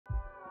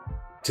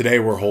Today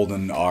we're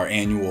holding our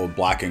annual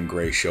Black and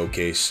Gray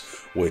Showcase,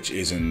 which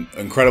is an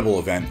incredible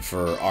event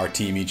for our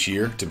team each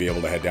year to be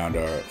able to head down to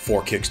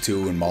ForeKicks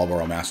 2 in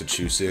Marlboro,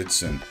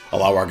 Massachusetts, and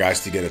allow our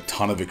guys to get a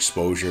ton of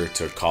exposure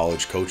to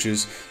college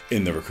coaches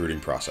in the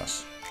recruiting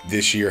process.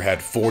 This year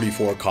had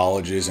 44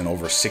 colleges and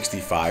over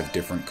 65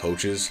 different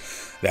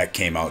coaches that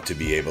came out to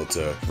be able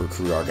to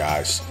recruit our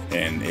guys.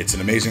 And it's an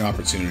amazing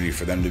opportunity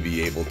for them to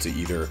be able to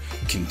either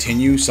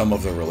continue some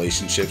of the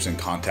relationships and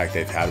contact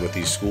they've had with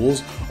these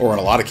schools, or in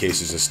a lot of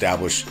cases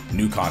establish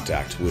new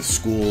contact with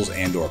schools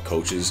and or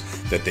coaches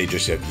that they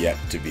just have yet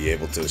to be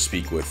able to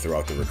speak with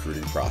throughout the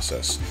recruiting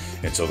process.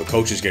 And so the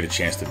coaches get a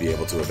chance to be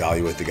able to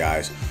evaluate the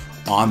guys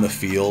on the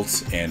field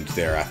and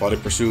their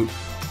athletic pursuit,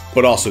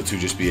 but also to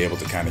just be able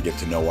to kind of get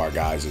to know our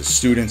guys as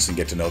students and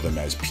get to know them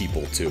as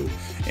people too.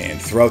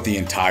 And throughout the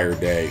entire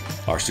day,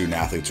 our student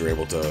athletes are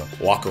able to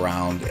walk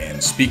around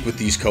and speak with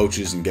these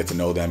coaches and get to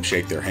know them,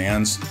 shake their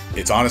hands.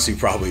 It's honestly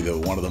probably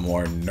one of the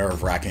more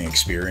nerve-wracking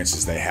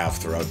experiences they have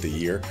throughout the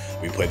year.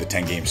 We play the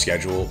 10-game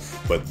schedule,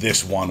 but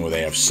this one where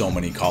they have so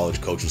many college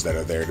coaches that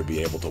are there to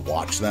be able to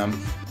watch them.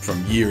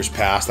 From years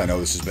past, I know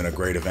this has been a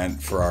great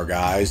event for our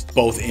guys,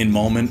 both in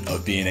moment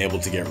of being able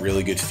to get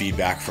really good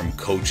feedback from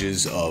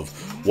coaches of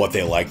what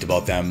they liked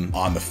about them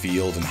on the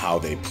field and how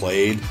they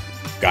played.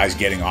 Guys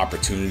getting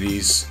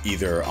opportunities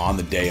either on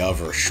the day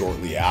of or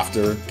shortly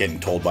after, getting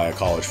told by a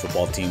college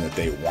football team that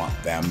they want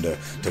them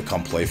to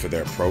come play for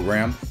their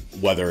program.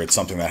 Whether it's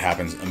something that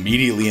happens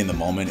immediately in the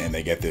moment and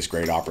they get this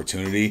great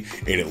opportunity,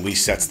 it at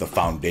least sets the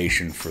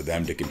foundation for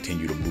them to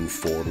continue to move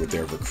forward with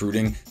their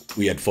recruiting.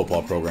 We had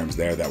football programs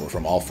there that were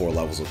from all four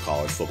levels of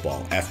college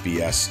football: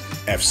 FBS,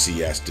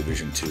 FCS,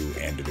 Division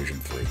II, and Division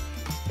III.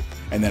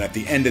 And then at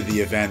the end of the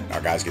event,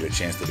 our guys get a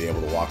chance to be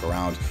able to walk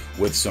around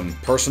with some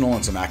personal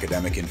and some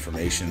academic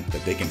information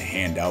that they can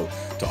hand out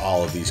to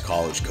all of these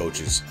college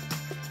coaches.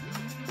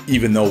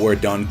 Even though we're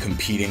done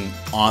competing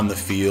on the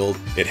field,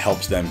 it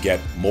helps them get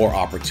more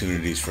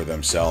opportunities for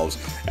themselves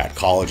at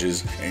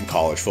colleges and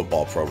college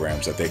football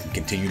programs that they can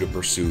continue to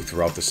pursue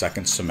throughout the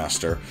second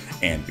semester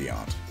and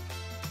beyond.